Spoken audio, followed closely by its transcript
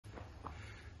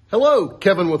Hello,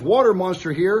 Kevin with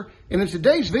WaterMonster here, and in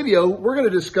today's video, we're going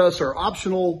to discuss our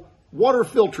optional water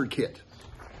filter kit.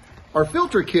 Our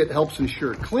filter kit helps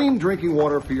ensure clean drinking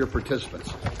water for your participants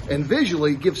and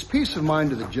visually gives peace of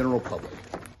mind to the general public.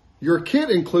 Your kit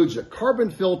includes a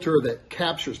carbon filter that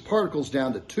captures particles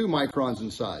down to 2 microns in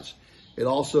size. It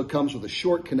also comes with a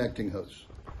short connecting hose.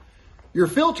 Your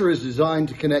filter is designed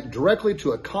to connect directly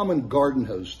to a common garden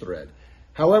hose thread.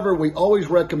 However, we always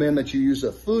recommend that you use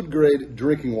a food-grade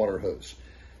drinking water hose.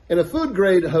 And a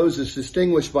food-grade hose is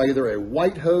distinguished by either a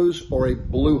white hose or a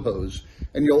blue hose.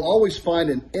 And you'll always find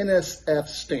an NSF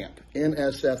stamp.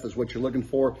 NSF is what you're looking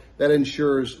for. That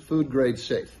ensures food-grade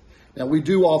safe. Now, we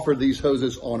do offer these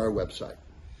hoses on our website.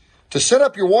 To set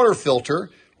up your water filter,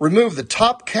 remove the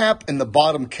top cap and the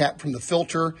bottom cap from the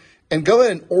filter and go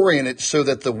ahead and orient it so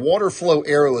that the water flow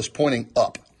arrow is pointing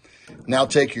up. Now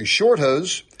take your short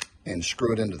hose and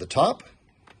screw it into the top.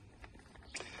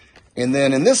 And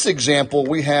then in this example,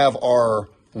 we have our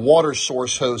water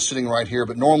source hose sitting right here,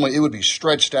 but normally it would be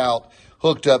stretched out,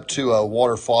 hooked up to a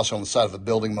water faucet on the side of a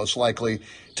building, most likely.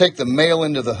 Take the male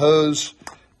end of the hose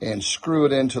and screw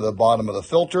it into the bottom of the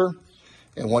filter.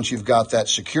 And once you've got that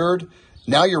secured,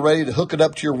 now you're ready to hook it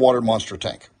up to your WaterMonster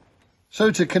tank. So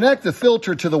to connect the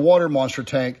filter to the WaterMonster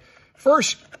tank,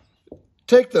 first,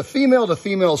 take the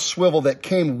female-to-female swivel that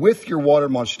came with your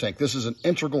WaterMonster tank. This is an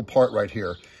integral part right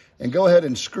here. And go ahead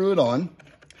and screw it on.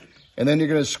 And then you're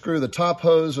going to screw the top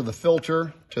hose of the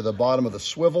filter to the bottom of the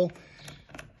swivel.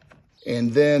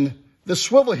 And then the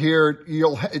swivel here,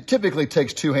 it typically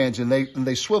takes 2 hands, and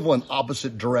they swivel in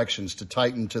opposite directions to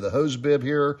tighten to the hose bib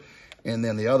here, and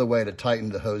then the other way to tighten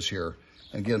the hose here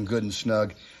and get them good and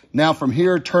snug. Now from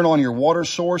here, turn on your water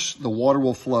source. The water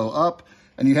will flow up.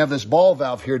 And you have this ball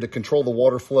valve here to control the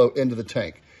water flow into the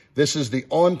tank. This is the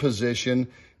on position, and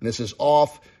this is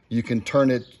off. You can turn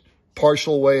it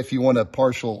partial way if you want to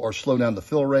partial or slow down the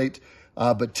fill rate.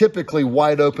 But typically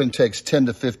wide open takes 10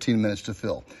 to 15 minutes to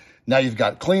fill. Now you've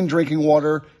got clean drinking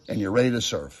water and you're ready to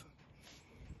serve.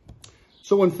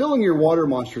 So when filling your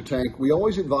WaterMonster tank, we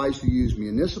always advise to use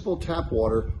municipal tap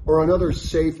water or another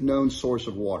safe known source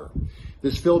of water.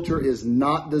 This filter is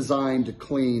not designed to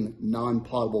clean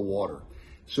non-potable water.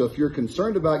 So if you're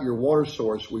concerned about your water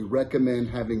source, we recommend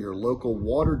having your local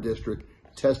water district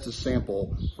test a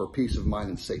sample for peace of mind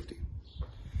and safety.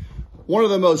 One of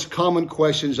the most common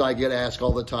questions I get asked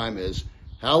all the time is,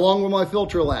 how long will my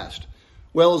filter last?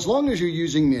 Well, as long as you're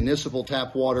using municipal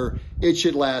tap water, it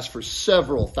should last for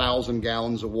several thousand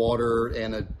gallons of water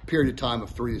and a period of time of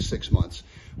 3 to 6 months.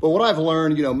 But what I've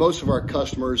learned, most of our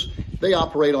customers, they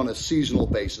operate on a seasonal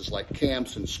basis, like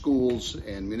camps and schools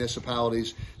and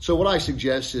municipalities. So what I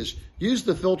suggest is use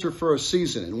the filter for a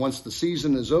season. And once the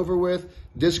season is over with,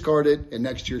 discard it, and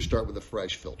next year start with a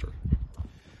fresh filter.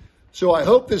 So I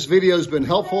hope this video has been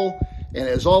helpful. And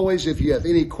as always, if you have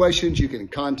any questions, you can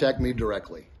contact me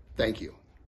directly. Thank you.